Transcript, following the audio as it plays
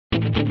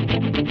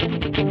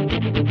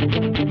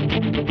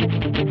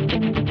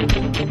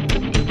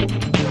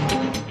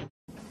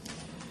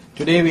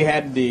Today we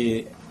had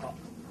a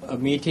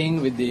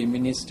meeting with the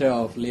Minister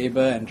of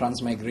Labour and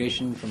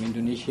Transmigration from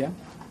Indonesia,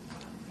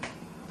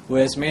 who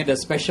has made a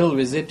special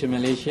visit to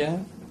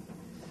Malaysia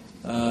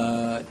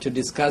to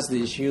discuss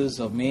the issues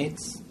of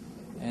maids,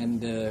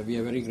 and we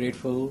are very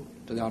grateful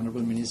to the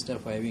Honourable Minister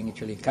for having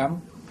actually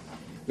come.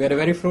 We had a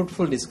very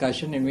fruitful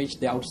discussion in which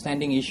the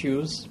outstanding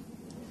issues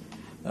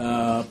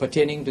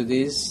pertaining to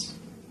this,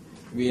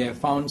 we have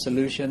found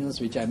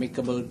solutions which are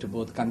amicable to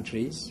both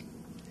countries,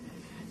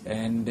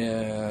 and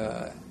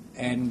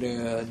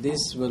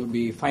this will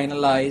be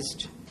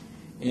finalized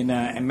in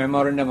a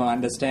memorandum of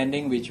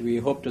understanding which we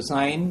hope to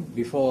sign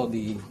before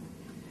the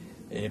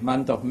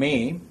month of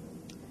May.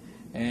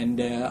 And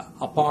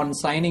upon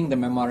signing the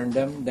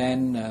memorandum,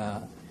 then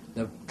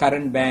the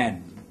current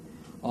ban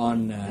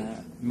on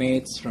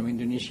maids from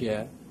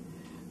Indonesia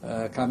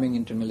coming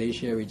into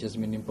Malaysia, which has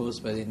been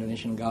imposed by the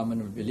Indonesian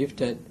government, will be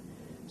lifted,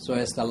 so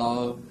as to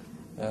allow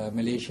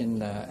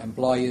Malaysian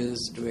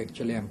employers to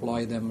actually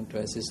employ them, to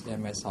assist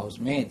them as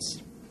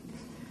housemaids.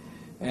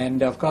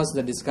 And of course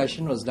the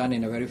discussion was done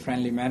in a very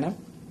friendly manner,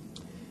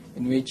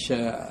 in which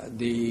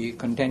the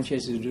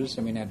contentious issues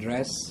have been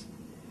addressed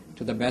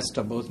to the best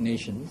of both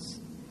nations.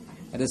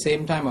 At the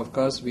same time, of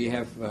course, we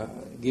have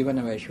given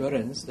our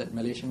assurance that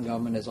Malaysian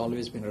government has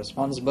always been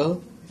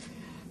responsible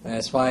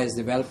as far as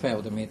the welfare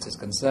of the maids is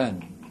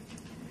concerned.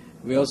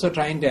 We are also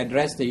trying to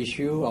address the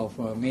issue of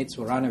maids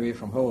who run away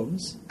from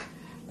homes,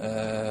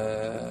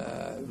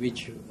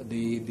 which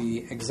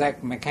the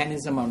exact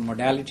mechanism and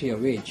modality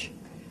of which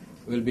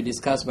will be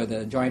discussed by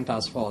the joint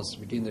task force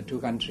between the two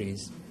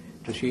countries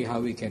to see how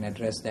we can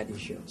address that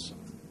issue.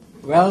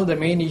 Well, the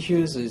main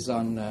issues is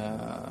on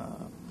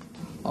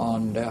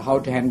how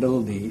to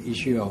handle the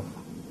issue of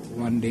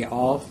 1 day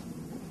off,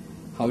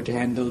 how to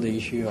handle the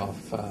issue of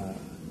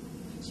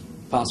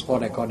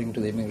passport according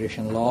to the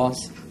immigration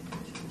laws,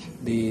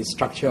 the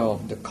structure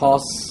of the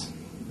costs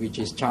which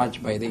is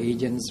charged by the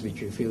agents,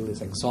 which we feel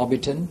is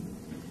exorbitant,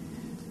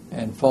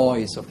 and 4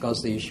 is of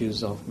course the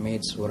issues of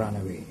maids who run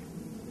away.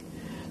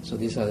 So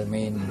these are the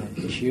main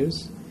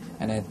issues,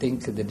 and I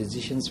think the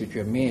decisions which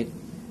were made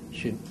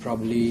should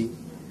probably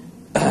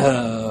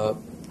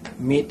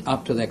meet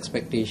up to the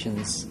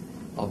expectations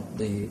of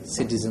the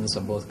citizens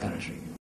of both countries.